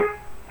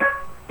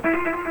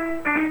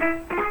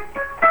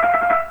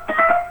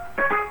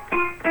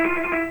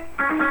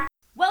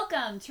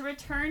Welcome to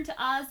Return to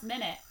Oz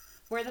Minute.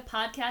 We're the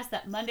podcast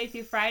that Monday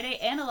through Friday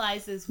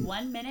analyzes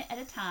 1 minute at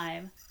a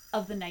time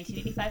of the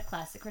 1985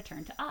 classic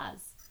Return to Oz.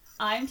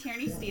 I'm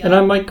Tierney Steele. And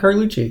I'm Mike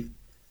Carlucci.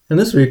 And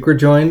this week we're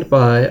joined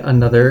by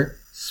another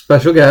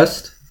special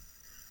guest.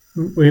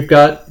 We've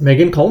got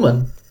Megan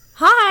Coleman.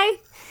 Hi!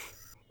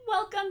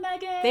 Welcome,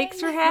 Megan! Thanks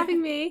for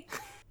having me.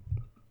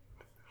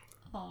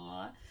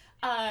 Aw.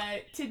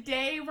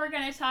 Today we're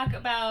going to talk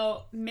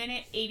about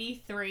minute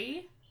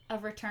 83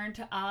 of Return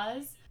to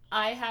Oz.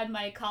 I had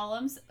my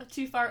columns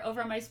too far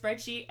over my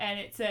spreadsheet and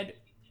it said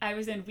I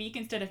was in week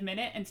instead of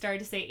minute and started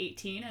to say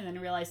 18 and then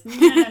realized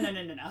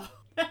no.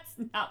 That's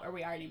not where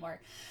we are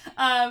anymore.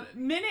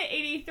 Minute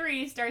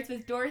 83 starts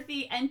with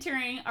Dorothy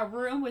entering a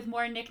room with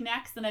more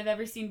knickknacks than I've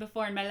ever seen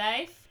before in my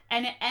life.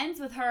 And it ends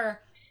with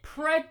her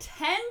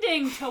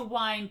pretending to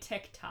whine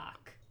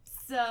TikTok.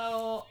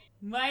 So,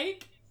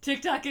 Mike,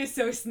 TikTok is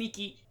so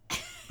sneaky.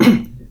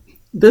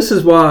 This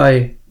is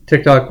why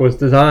TikTok was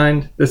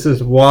designed. This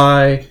is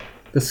why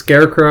the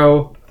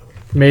Scarecrow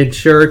made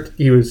sure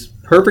he was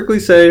perfectly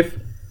safe,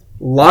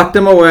 locked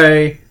him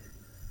away,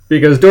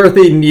 because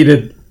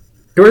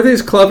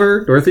Dorothy's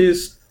clever,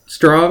 Dorothy's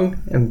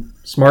strong and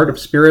smart of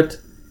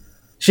spirit.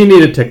 She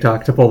needed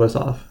TikTok to pull this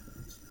off.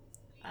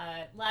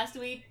 Last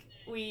week,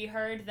 we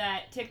heard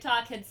that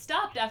TikTok had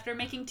stopped after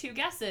making 2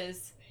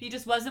 guesses. He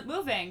just wasn't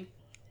moving.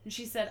 And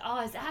she said,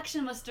 his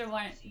action must have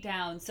went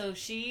down. So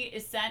she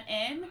is sent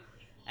in,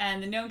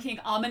 and the Gnome King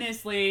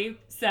ominously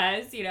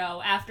says,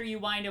 after you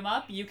wind him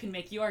up, you can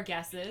make your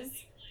guesses.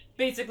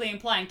 Basically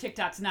implying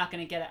TikTok's not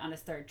going to get it on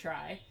his 3rd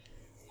try.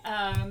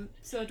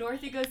 So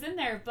Dorothy goes in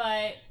there,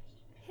 but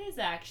his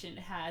action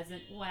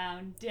hasn't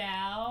wound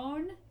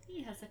down.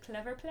 He has a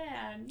clever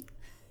plan.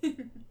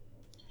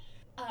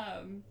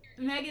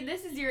 Megan,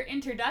 this is your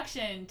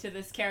introduction to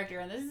this character,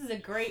 and this is a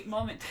great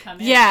moment to come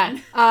in. Yeah,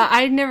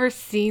 I'd never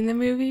seen the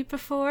movie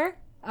before.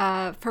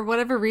 For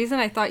whatever reason,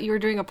 I thought you were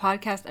doing a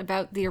podcast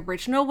about the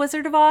original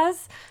Wizard of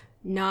Oz,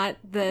 not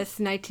this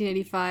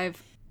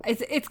 1985.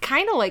 It's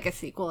kind of like a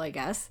sequel, I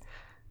guess.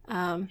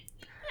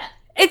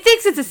 It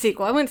thinks it's a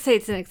sequel. I wouldn't say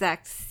it's an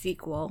exact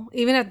sequel,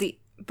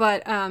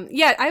 But I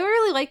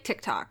really like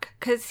TikTok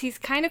because he's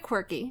kind of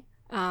quirky,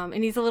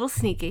 and he's a little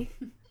sneaky.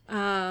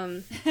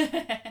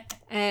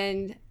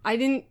 And I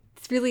didn't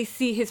really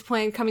see his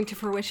plan coming to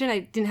fruition. I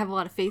didn't have a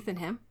lot of faith in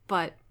him,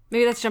 but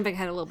maybe that's jumping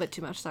ahead a little bit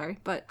too much. Sorry,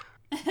 but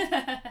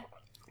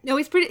no,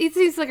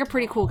 he's like a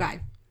pretty cool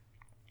guy.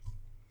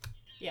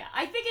 Yeah,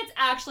 I think it's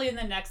actually in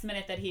the next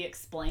minute that he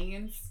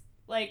explains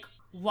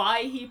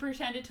why he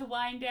pretended to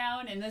wind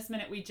down. In this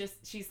minute,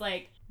 she's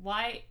like,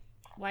 why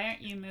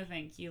aren't you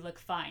moving? You look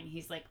fine.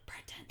 He's like,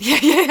 pretend.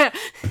 Yeah.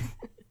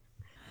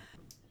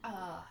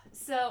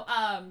 So,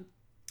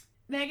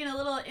 Megan, a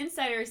little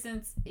insider,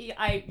 since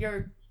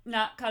you're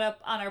not caught up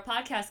on our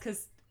podcast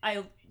because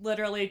I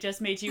literally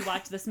just made you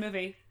watch this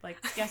movie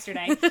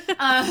yesterday.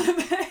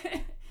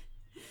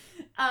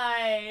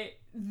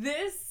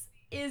 This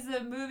is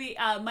a movie.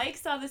 Mike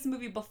saw this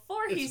movie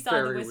before he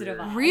saw The Wizard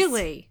of Oz.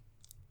 Really?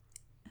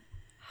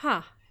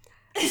 Huh.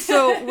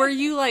 So were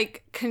you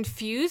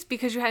confused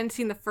because you hadn't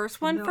seen the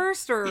first one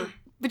first, or?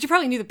 But you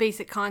probably knew the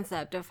basic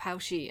concept of how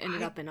she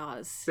ended up in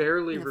Oz.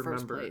 Barely in the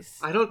remember. First place.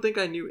 I don't think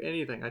I knew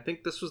anything. I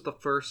think this was the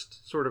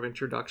first sort of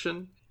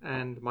introduction,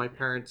 and my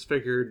parents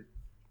figured,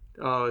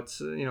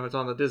 it's it's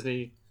on the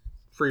Disney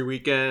free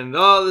weekend.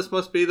 This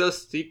must be the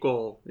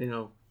sequel.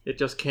 It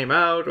just came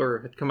out or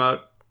had come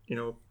out,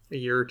 a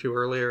year or 2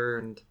 earlier,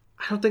 and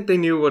I don't think they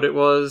knew what it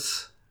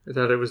was, or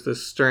that it was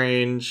this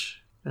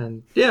strange.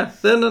 And yeah,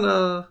 then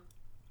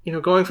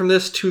going from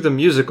this to the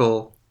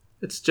musical,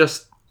 it's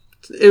just.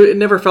 It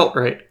never felt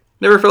right.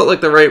 Never felt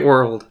like the right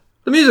world.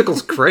 The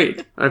musical's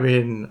great. I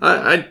mean,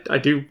 I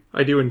do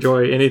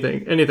enjoy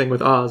anything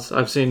with Oz.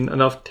 I've seen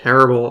enough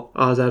terrible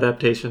Oz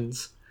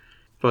adaptations,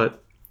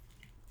 but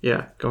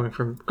yeah, going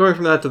from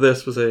that to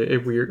this was a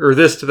weird, or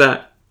this to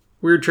that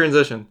weird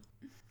transition.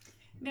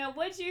 Now,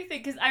 what do you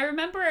think? Because I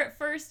remember at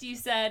first you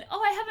said,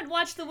 I haven't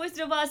watched The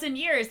Wizard of Oz in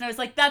years. And I was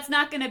like, that's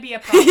not going to be a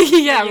problem.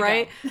 Yeah,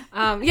 right?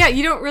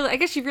 You don't really, I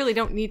guess you really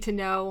don't need to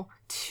know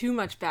too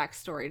much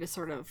backstory to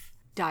sort of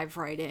dive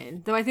right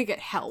in, though I think it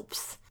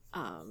helps,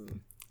 so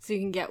you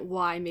can get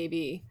why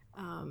maybe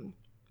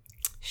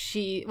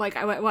she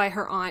why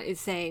her aunt is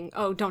saying,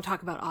 don't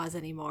talk about Oz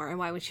anymore, and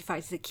why when she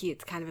finds the key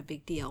it's kind of a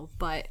big deal.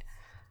 But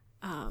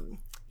I'm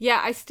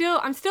still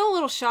a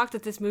little shocked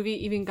that this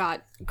movie even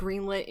got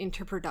greenlit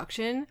into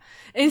production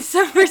in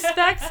some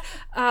respects,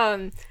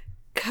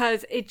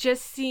 because it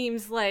just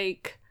seems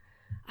like,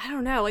 I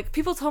don't know,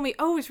 people told me,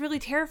 it was really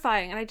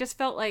terrifying. And I just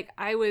felt like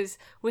I was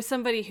with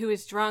somebody who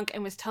was drunk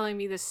and was telling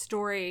me this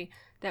story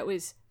that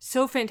was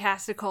so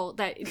fantastical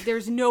that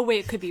there's no way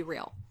it could be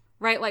real,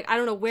 right? I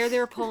don't know where they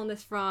were pulling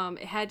this from.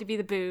 It had to be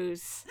the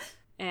booze.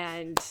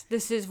 And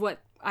this is what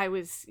I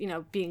was,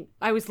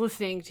 I was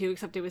listening to,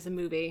 except it was a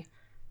movie.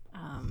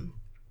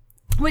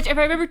 Which, if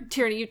I remember,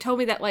 Tierney, you told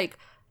me that,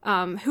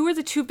 who were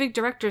the 2 big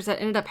directors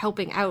that ended up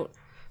helping out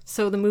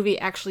so the movie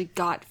actually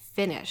got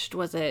finished?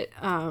 Was it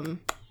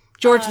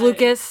George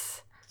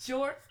Lucas?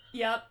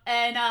 Yep.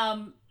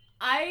 And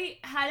I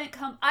had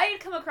come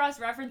across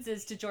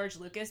references to George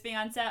Lucas being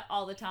on set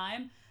all the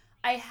time.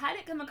 I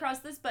hadn't come across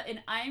this, but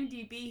in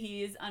IMDb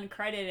he is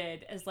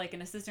uncredited as like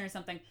an assistant or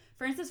something.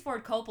 Francis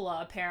Ford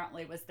Coppola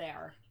apparently was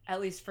there,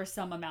 at least for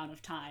some amount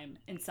of time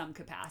in some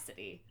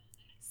capacity.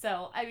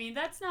 So, I mean,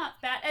 that's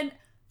not bad. And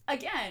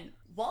again,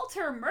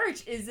 Walter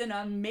Murch is an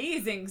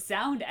amazing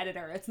sound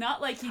editor. It's not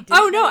like he did.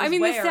 Oh no, I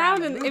mean the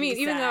sound, and I mean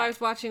even though I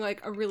was watching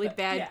like a really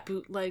bad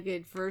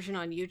bootlegged version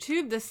on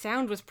YouTube, the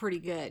sound was pretty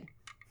good,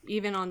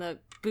 even on the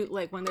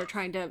bootleg when they're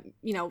trying to,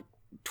 you know,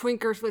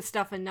 twinkers with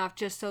stuff enough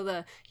just so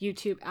the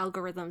YouTube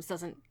algorithms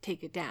doesn't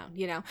take it down,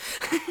 you know.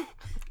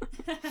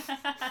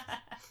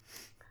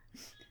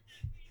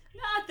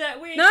 Not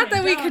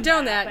that we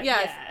condone that.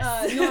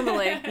 Yes.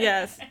 Normally.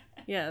 Yes.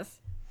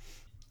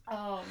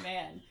 Oh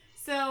man.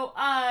 So,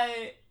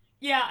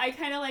 yeah, I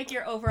kind of like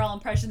your overall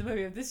impression of the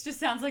movie. This just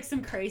sounds like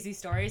some crazy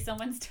story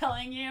someone's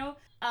telling you.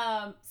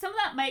 Some of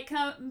that might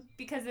come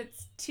because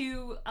it's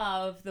two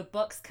of the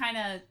books kind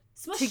of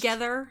smushed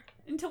together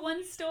into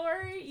one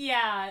story.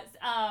 Yeah.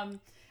 And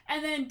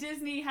then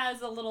Disney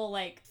has a little,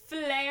 like,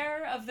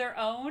 flair of their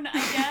own,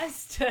 I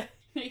guess, to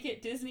make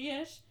it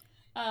Disney-ish.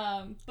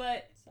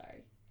 But,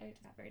 sorry, I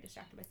got very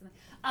distracted by something.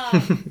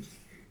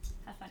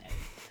 Have fun,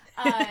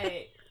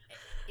 Eddie.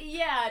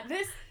 Yeah,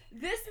 this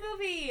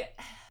movie,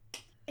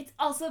 it's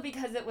also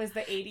because it was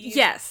the 80s.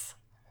 Yes.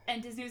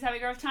 And Disney was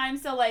having a rough time.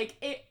 So,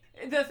 like,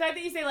 the fact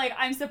that you say, like,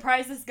 I'm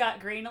surprised this got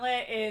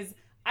greenlit is,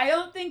 I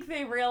don't think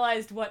they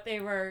realized what they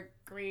were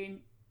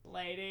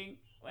greenlighting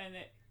when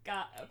it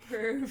got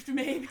approved,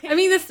 maybe. I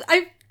mean,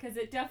 because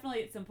it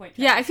definitely at some point...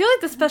 Yeah, I feel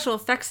like the special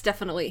effects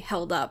definitely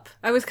held up.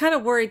 I was kind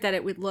of worried that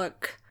it would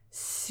look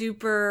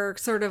super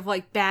sort of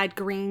like bad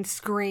green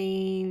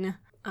screen,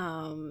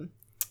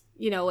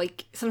 you know,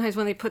 like sometimes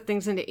when they put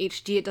things into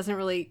HD, it doesn't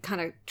really kind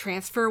of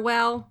transfer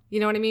well. You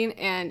know what I mean?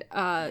 And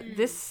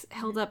this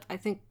held up, I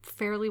think,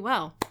 fairly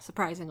well,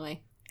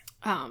 surprisingly.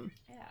 Yeah,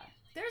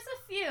 there's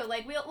a few.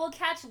 Like we'll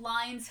catch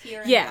lines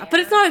here. Yeah, and there.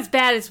 But it's not as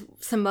bad as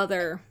some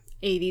other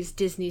 80s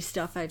Disney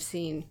stuff I've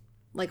seen,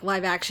 like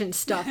live action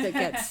stuff that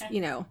gets,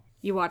 you know,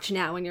 you watch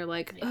now and you're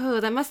like,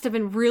 oh, that must have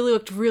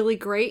looked really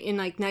great in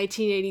like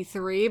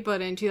 1983,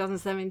 but in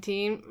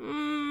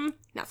 2017,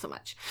 not so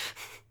much.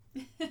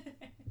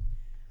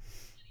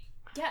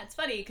 Yeah, it's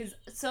funny because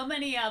so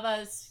many of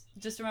us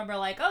just remember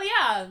like, oh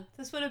yeah,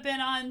 this would have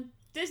been on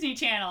Disney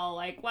Channel,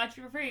 like watch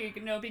it for free,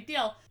 no big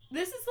deal.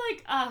 This is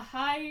like a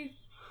high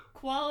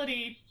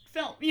quality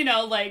film, you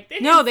know, like they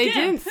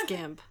didn't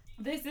skimp.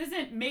 This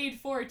isn't made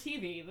for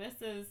TV. This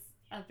is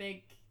a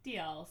big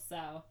deal, so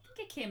I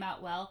think it came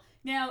out well.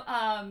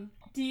 Now,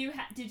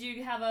 did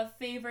you have a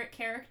favorite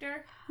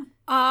character?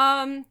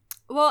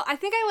 Well, I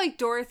think I like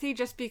Dorothy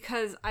just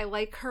because I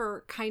like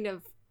her kind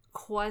of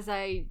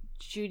quasi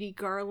Judy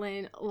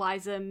Garland,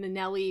 Liza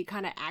Minnelli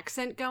kind of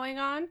accent going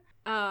on.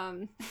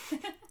 And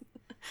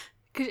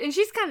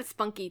she's kind of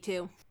spunky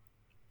too.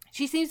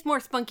 She seems more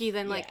spunky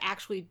than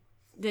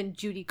than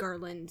Judy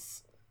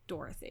Garland's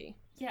Dorothy.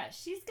 Yeah,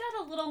 she's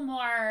got a little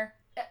more.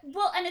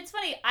 Well, and it's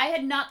funny. I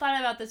had not thought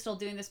about this till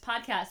doing this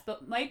podcast,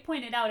 but Mike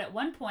pointed out at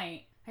one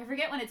point. I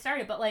forget when it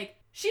started, but like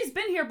she's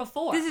been here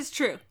before. This is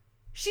true.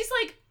 She's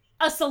like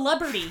a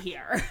celebrity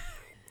here.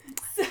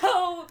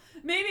 So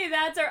maybe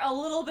that's a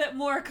little bit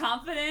more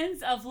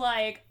confidence of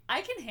like,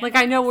 I can handle like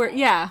I know where,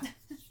 yeah.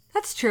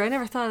 That's true. I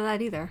never thought of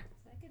that either.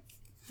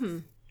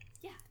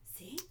 Yeah,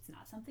 see? It's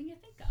not something you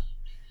think of.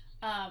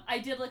 I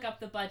did look up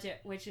the budget,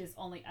 which is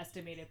only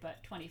estimated but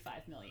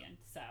 $25 million.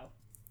 So,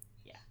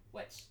 yeah,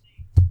 which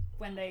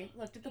when they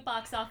looked at the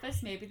box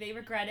office, maybe they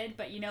regretted,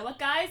 but you know what,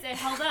 guys? It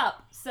held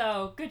up.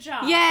 So, good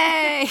job.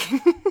 Yay!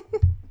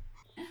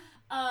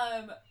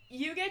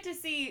 You get to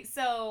see,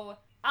 so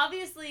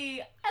obviously,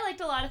 I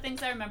liked a lot of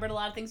things. I remembered a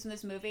lot of things from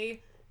this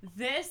movie.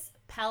 This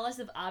Palace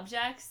of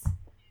Objects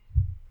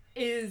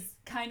is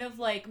kind of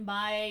like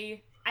my,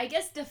 I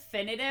guess,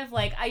 definitive.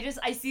 Like,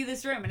 I see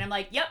this room and I'm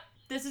like, yep,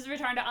 this is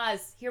Return to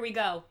Oz. Here we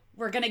go.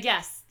 We're gonna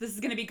guess. This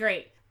is gonna be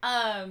great.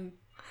 I'm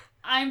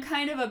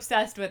kind of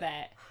obsessed with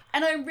it.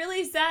 And I'm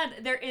really sad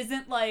there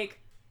isn't,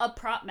 like, a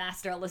prop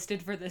master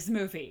listed for this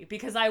movie.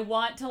 Because I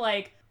want to,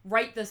 like,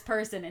 write this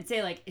person and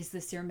say, like, is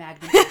this your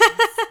magnum opus?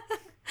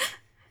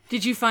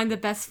 Did you find the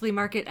best flea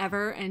market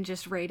ever and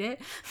just rate it?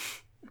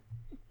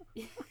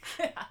 Yeah.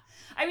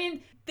 I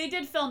mean, they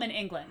did film in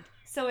England,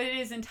 so it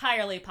is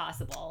entirely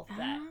possible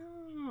that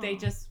they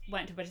just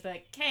went to a bunch of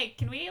like, hey,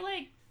 can we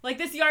like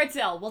this yard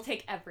sale? We'll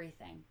take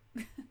everything.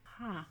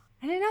 Huh.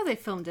 I didn't know they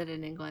filmed it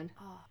in England.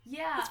 Oh,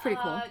 yeah. That's pretty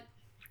cool.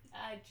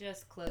 I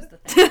just closed the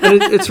thing.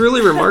 And it's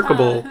really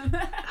remarkable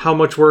how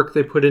much work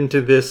they put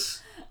into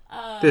this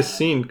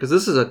scene, because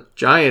this is a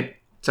giant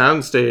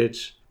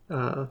soundstage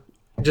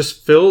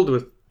just filled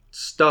with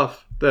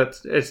stuff that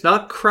it's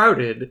not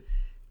crowded.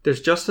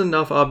 There's just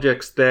enough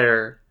objects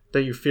there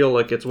that you feel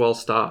like it's well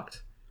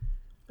stocked.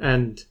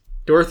 And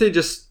Dorothy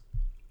doesn't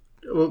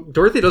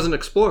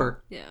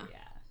explore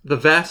the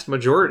vast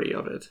majority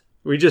of it.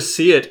 we just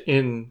see it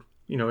in,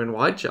 in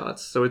wide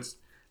shots. So it's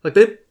like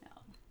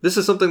this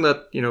is something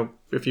that,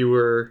 if you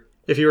were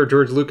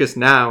George Lucas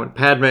now and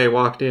Padme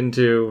walked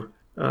into,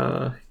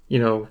 a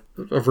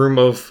room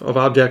of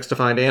objects to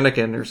find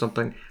Anakin or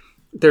something,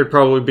 there'd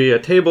probably be a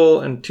table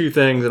and 2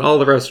 things and all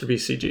the rest would be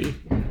CG.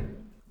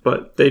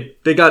 But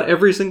they got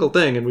every single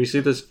thing, and we see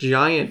this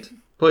giant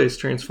place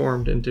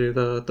transformed into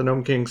the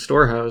Gnome King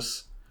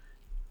storehouse.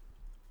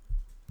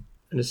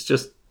 And it's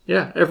just,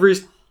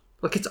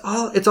 it's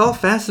all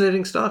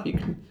fascinating stuff.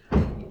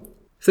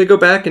 If they go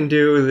back and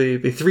do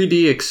the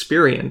 3D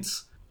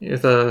experience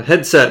with a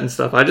headset and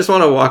stuff, I just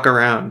want to walk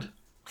around.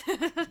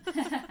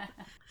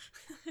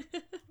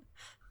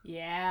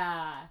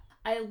 Yeah.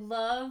 I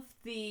love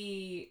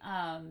the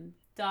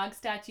dog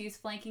statues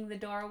flanking the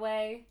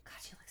doorway. God,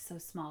 she looks so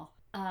small.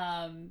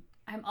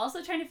 I'm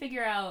also trying to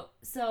figure out,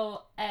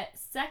 so at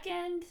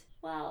second,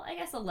 well, I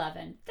guess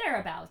 11,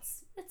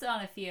 thereabouts. It's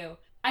on a few.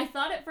 I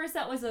thought at first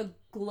that was a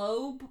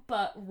globe,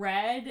 but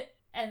red,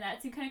 and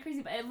that seemed kind of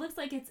crazy, but it looks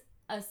like it's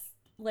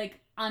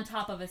on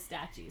top of a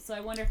statue. So I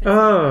wonder if it's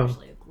not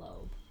actually a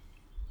globe.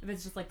 If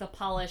it's just like the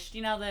polished,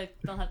 they'll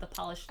have the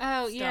polished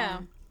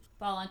stone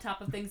ball on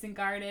top of things in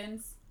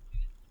gardens.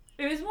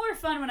 It was more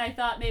fun when I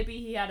thought maybe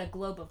he had a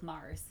globe of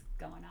Mars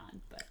going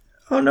on, but...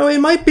 Oh no, it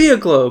might be a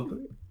globe.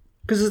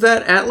 Because is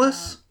that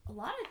Atlas? A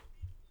lot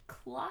of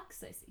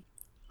clocks I see.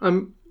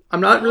 I'm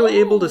not really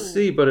able to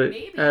see, but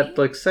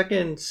at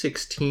second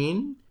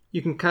 16,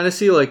 you can kind of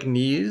see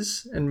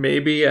knees and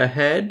maybe a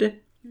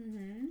head.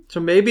 Mm-hmm. So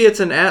maybe it's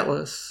an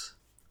Atlas.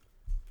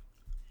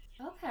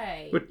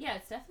 Okay. Yeah,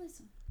 it's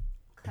definitely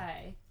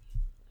okay.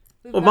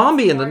 Well,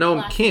 Mombi and the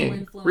Gnome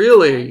King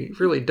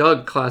really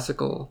dug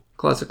classical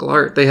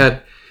art. They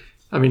had,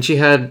 she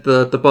had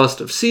the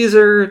bust of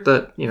Caesar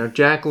that,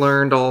 Jack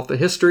learned all of the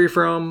history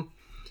from.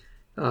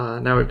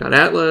 Now we've got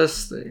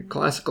Atlas, the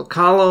classical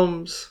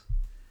columns.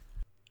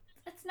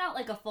 It's not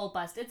like a full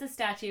bust. It's a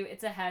statue,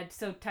 it's a head,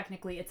 so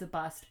technically it's a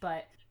bust,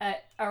 but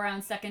at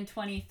around second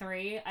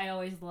 23, I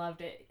always loved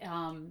it.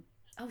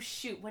 Oh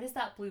shoot, what is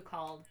that blue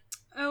called?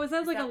 Oh, is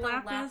that like a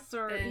lapis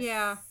or...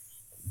 Yeah.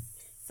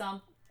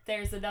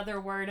 There's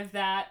another word of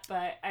that,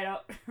 but I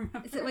don't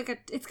remember. Is it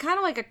it's kind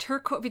of like a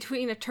turquoise,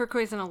 between a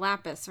turquoise and a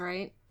lapis,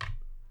 right?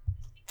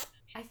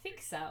 I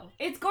think so.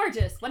 It's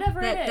gorgeous,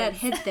 whatever it is. That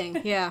head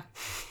thing, yeah.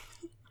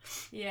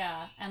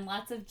 Yeah, and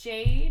lots of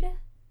jade.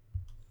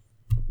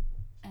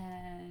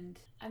 And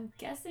I'm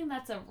guessing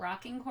that's a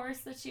rocking horse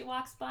that she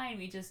walks by and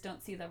we just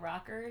don't see the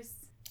rockers.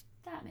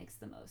 That makes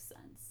the most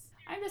sense.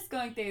 I'm just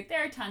going through,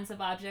 there are tons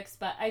of objects,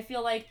 but I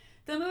feel like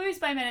the Movies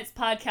by Minutes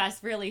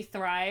podcast really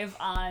thrive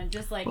on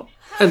just how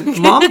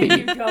Mombi.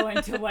 you go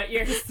into what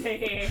you're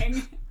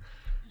saying.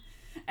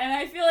 And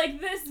I feel like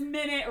this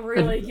minute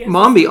really gives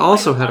Mombi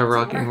also had a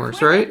rocking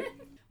horse, right?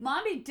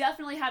 Mombi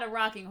definitely had a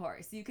rocking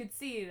horse. You could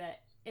see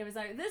that it was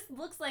this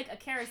looks like a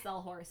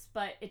carousel horse,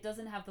 but it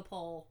doesn't have the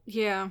pole.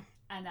 Yeah.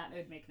 And that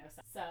would make no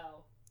sense.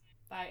 So,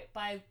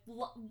 by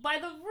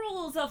the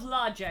rules of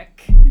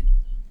logic,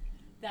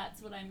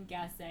 that's what I'm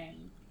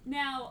guessing.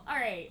 Now, all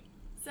right.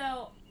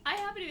 So, I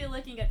happen to be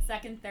looking at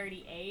second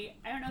 38.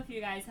 I don't know if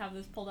you guys have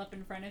this pulled up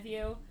in front of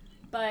you,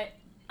 but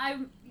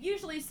I'm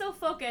usually so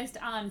focused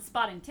on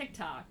spotting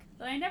TikTok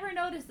that I never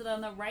noticed that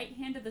on the right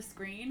hand of the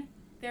screen,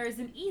 there is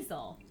an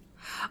easel.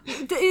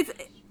 And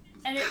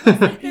it looks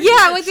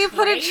like they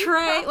put a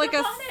tray, like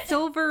a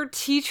silver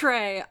tea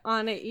tray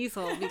on an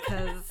easel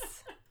because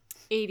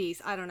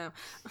 80s, I don't know.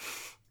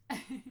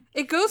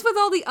 It goes with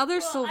all the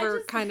other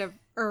silver kind of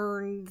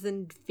urns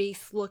and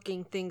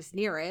vase-looking things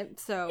near it,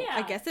 so yeah.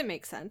 I guess it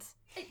makes sense.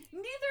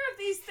 Neither of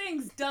these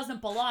things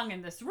doesn't belong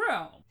in this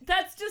room.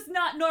 That's just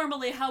not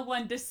normally how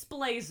one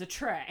displays a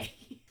tray.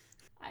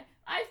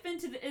 I've been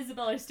to the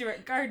Isabella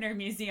Stewart Gardner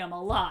Museum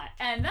a lot,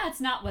 and that's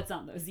not what's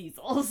on those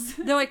easels.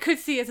 Though I could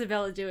see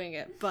Isabella doing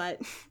it,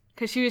 but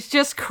because she was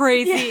just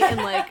crazy and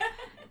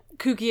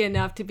kooky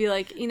enough to be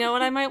like, you know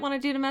what I might want to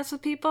do to mess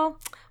with people?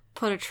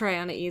 Put a tray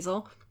on an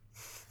easel.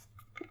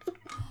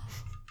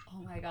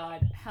 Oh my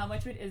god, how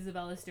much would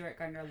Isabella Stewart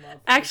Gardner love?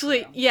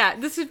 Actually, yeah,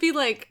 this would be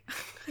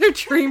her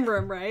dream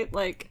room, right?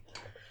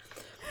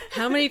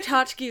 How many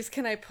tchotchkes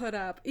can I put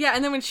up? Yeah,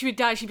 and then when she would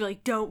die, she'd be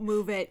like, don't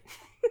move it.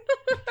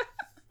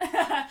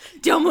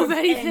 Don't move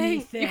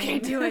anything. You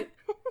can't do it.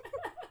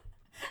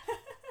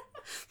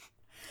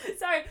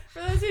 Sorry,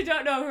 for those who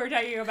don't know who we're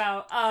talking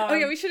about. Oh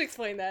yeah, we should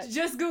explain that.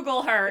 Just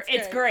Google her.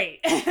 It's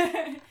great.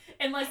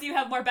 Unless you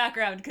have more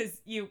background,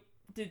 because you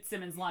did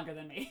Simmons longer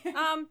than me.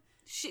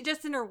 She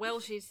just in her will,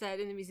 she said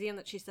in the museum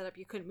that she set up,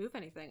 you couldn't move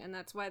anything, and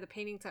that's why the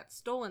paintings got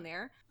stolen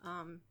there.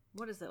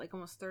 What is it,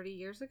 almost 30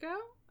 years ago?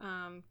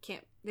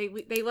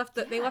 They left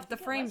the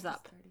frames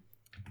up,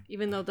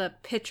 even though the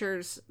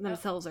pictures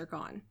themselves are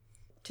gone,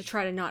 to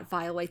try to not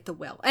violate the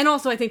will, and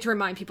also I think to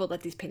remind people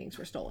that these paintings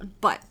were stolen.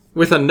 But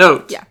with a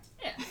note, yeah.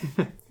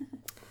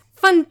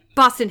 Fun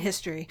Boston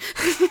history.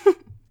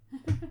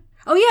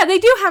 Oh yeah, they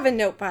do have a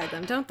note by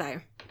them, don't they?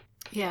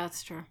 Yeah,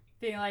 that's true.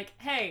 Being like,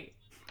 hey,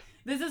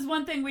 This is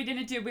one thing we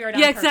didn't do. We were on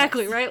Yeah, purpose.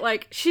 exactly, right?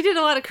 Like, she did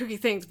a lot of kooky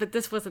things, but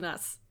this wasn't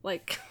us.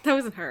 Like, that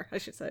wasn't her, I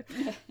should say.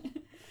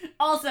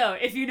 Also,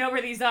 if you know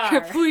where these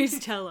are, Please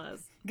tell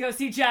us. go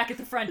see Jack at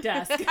the front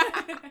desk.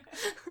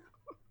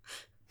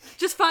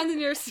 Just find the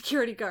nearest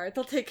security guard.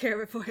 They'll take care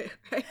of it for you,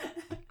 right?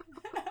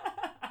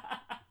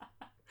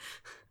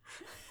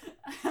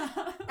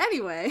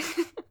 Anyway,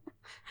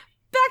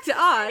 back to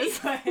Oz.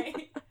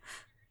 Anyway,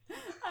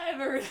 I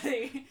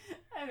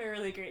have a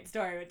really great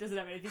story, but it doesn't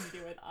have anything to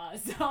do with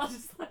Oz, so I'll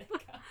just let it go.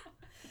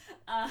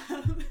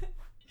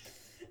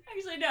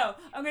 Actually, no.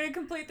 I'm going to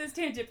complete this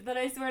tangent, but then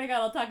I swear to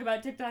God I'll talk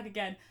about TikTok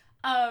again.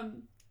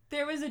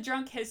 There was a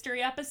drunk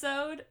history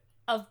episode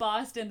of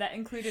Boston that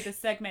included a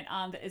segment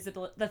on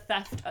the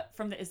theft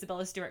from the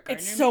Isabella Stewart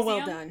Gardner It's so Museum.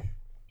 well done.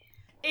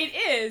 It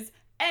is.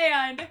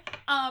 And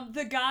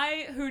the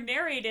guy who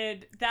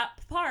narrated that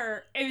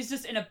part, it was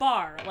just in a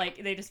bar.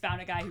 Like, they just found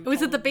a guy who It was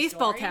told at the the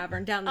baseball story.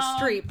 tavern down the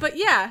street. But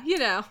yeah, you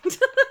know.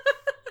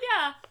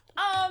 Yeah.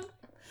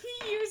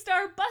 He used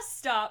our bus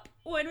stop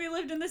when we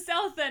lived in the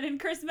South End, and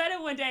Chris met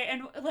him one day,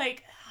 and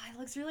like, it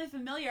looks really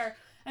familiar.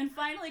 And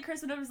finally,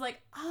 Chris went over and was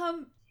like,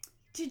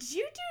 did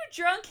you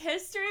do drunk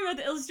history with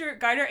the Illustrator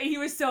Gardner? And he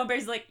was so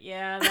embarrassed, like,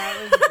 yeah,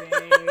 that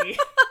was me.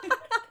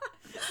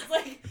 It's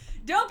like,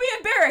 don't be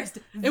embarrassed.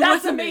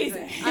 That's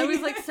amazing. I was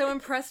like so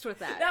impressed with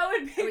that. That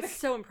would be I was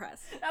so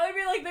impressed. that would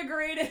be like the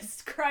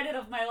greatest credit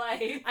of my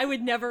life. I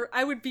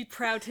would be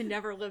proud to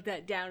never live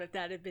that down if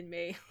that had been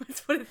me.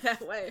 Let's put it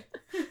that way.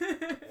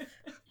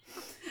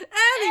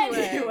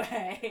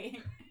 Anyway.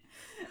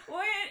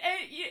 Well,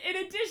 in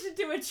addition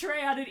to a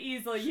tray on an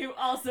easel, you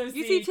also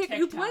You see TikTok.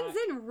 who blends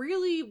in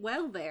really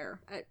well there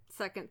at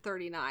second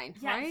 39,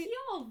 Yeah, right? he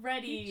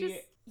already. He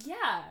just-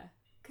 yeah.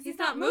 Because He's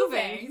not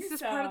moving. He's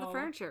just part of the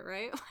furniture,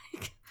 right?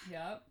 Like,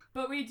 Yep.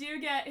 But we do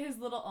get his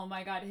little, oh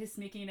my God, his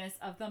sneakiness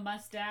of the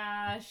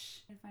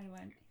mustache. If I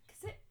went.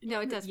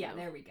 no, it does. Yeah, move.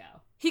 there we go.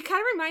 He kind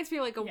of reminds me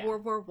of like a Yeah.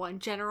 World War I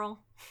general.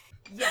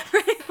 Yeah.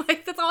 Right?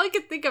 Like, that's all I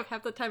could think of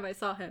half the time I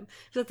saw him.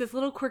 He's like this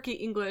little quirky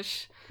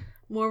English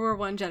World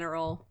War I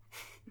general.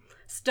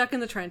 Stuck in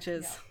the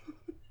trenches.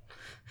 Yeah.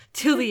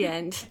 Till the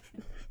end.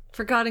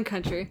 Forgotten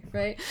country,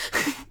 right?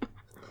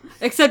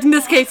 Except in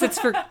this case it's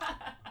for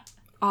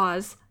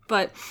Oz,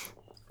 but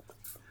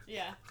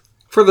Yeah.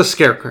 For the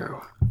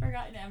Scarecrow.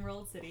 Forgotten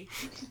Emerald City.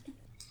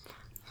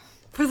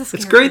 for the It's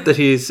Scarecrow. great that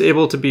he's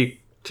able to be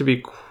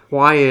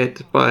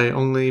quiet by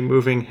only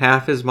moving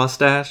half his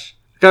mustache.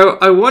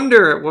 I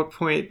wonder at what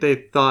point they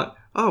thought,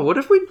 oh, what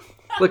if we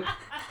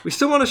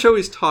still want to show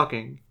he's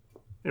talking,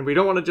 and we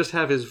don't want to just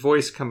have his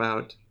voice come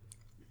out.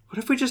 What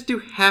if we just do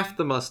half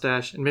the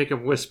mustache and make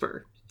him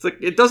whisper? It's like,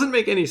 it doesn't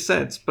make any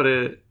sense, but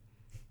it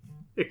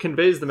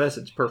conveys the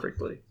message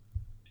perfectly.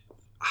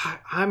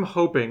 I'm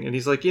hoping, and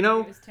he's like,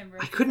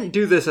 I couldn't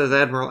do this as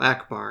Admiral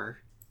Akbar.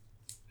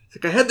 It's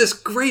like, I had this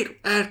great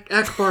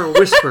Akbar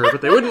whisper,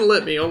 but they wouldn't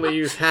let me only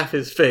use half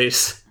his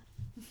face.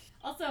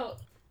 Also,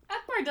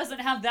 Akbar doesn't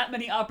have that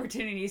many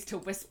opportunities to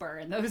whisper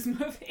in those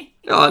movies.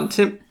 Oh, and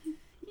Tim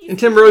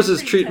He's Rose's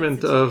pretty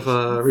treatment tense of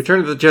situations. Return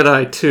of the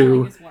Jedi 2,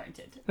 Killing is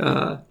warranted.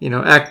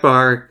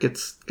 Akbar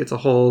gets a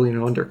whole,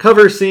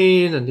 undercover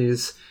scene, and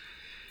he's,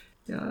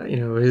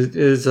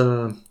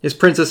 his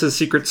princess's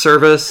secret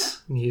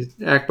service, and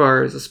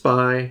Akbar is a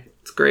spy.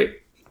 It's great.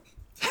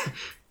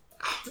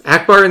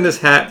 Akbar in this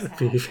hat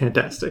would be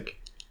fantastic.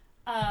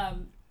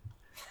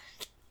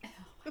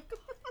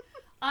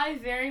 I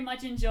very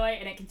much enjoy,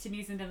 and it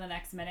continues into the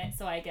next minute,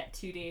 so I get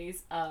 2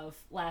 days of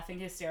laughing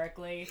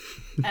hysterically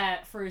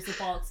at Fairuza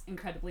Balk's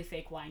incredibly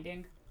fake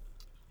winding.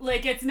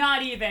 Like, it's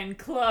not even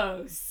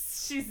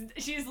close.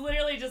 She's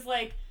literally just,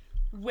 like,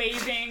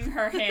 waving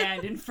her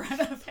hand in front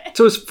of it.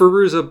 So is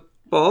Fairuza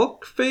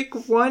Balk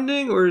fake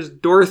winding, or is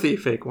Dorothy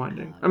fake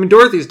winding? I mean,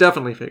 Dorothy's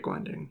definitely fake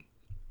winding.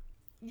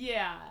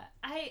 Yeah,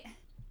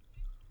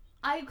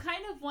 I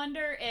kind of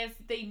wonder if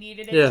they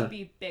needed it Yeah. to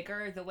be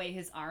bigger, the way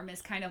his arm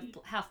is kind of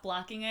half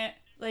blocking it.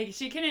 Like,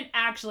 she couldn't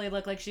actually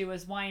look like she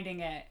was winding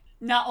it.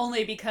 Not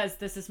only because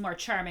this is more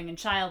charming and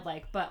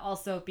childlike, but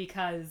also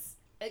because,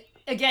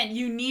 again,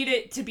 you need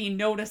it to be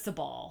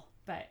noticeable.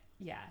 But,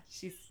 yeah,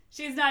 she's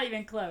not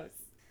even close.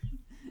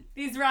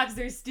 These rocks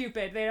are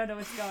stupid. They don't know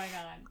what's going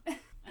on.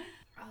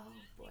 Oh,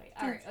 boy.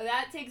 All right. Well,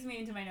 that takes me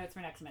into my notes for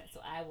next minute, so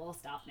I will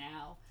stop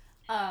now.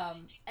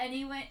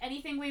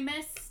 Anything we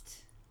missed?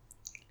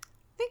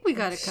 I think we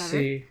got it covered.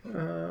 See,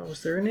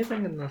 was there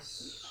anything in the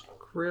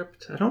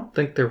script? I don't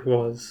think there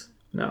was.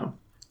 No.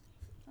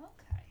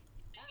 Okay.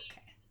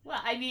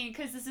 Well, I mean,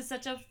 because this is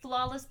such a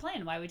flawless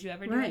plan, why would you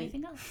ever do Right.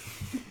 anything else?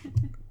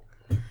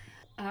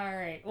 All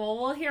right. Well,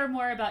 we'll hear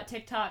more about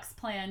TikTok's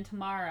plan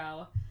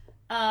tomorrow.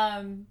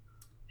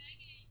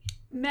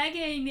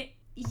 Megan,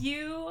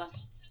 you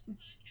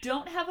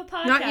don't have a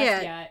podcast Not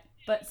yet.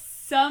 but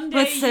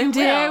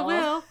someday I you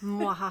will.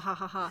 will.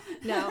 Mwahahaha.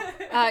 No.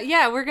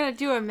 Yeah, we're going to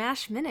do a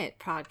MASH Minute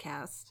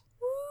podcast.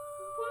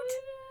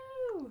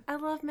 Woo! I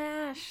love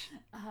MASH.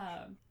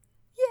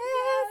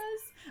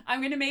 Yes.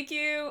 I'm gonna make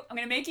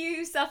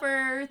you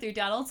suffer through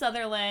Donald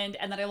Sutherland,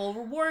 and then I will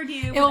reward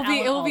you. It will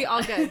be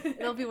all good.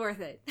 It'll be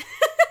worth it.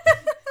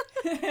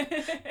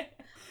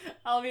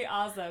 I'll be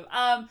awesome.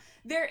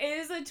 There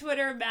is a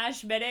Twitter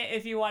Mash Minute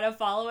if you want to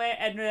follow it,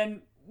 and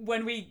then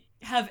when we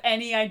have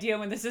any idea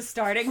when this is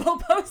starting, we'll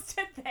post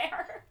it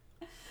there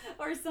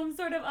or some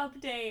sort of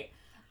update.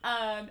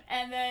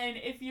 And then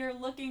if you're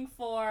looking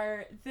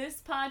for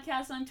this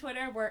podcast on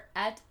Twitter, we're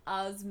at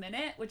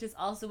OzMinute, which is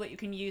also what you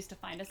can use to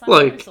find us on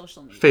other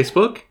social media.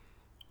 Facebook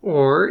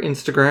or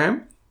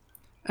Instagram.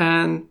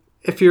 And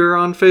if you're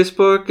on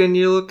Facebook and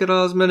you look at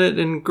OzMinute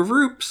in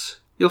groups,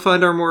 you'll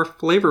find our more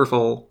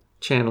flavorful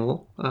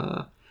channel,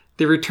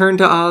 the Return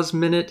to Oz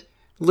Minute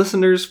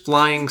Listeners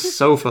Flying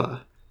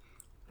Sofa.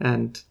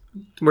 And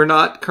we're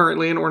not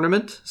currently an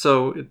ornament,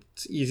 so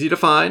it's easy to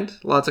find.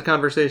 Lots of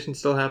conversation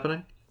still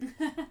happening.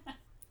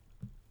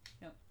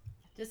 Nope.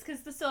 Just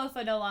because the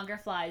sofa no longer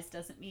flies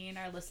doesn't mean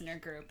our listener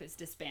group is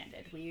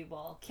disbanded. We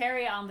will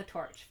carry on the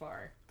torch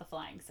for the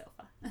flying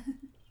sofa.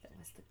 That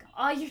was the gump.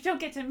 Oh, you don't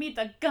get to meet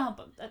the gump.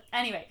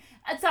 Anyway,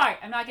 sorry,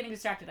 I'm not getting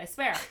distracted. I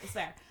swear.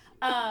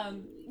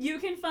 You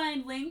can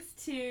find links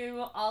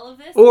to all of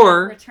this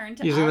or Return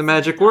to using Oz the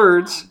magic .com.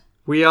 words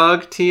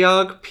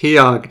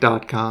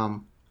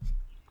weogtiogpiog.com.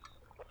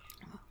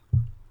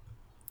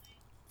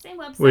 Same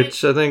website.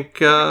 Which I think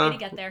Different way to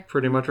get there.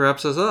 pretty much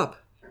wraps us up.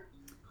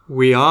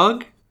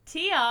 Weog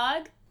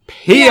Tiog.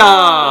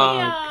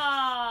 Piog!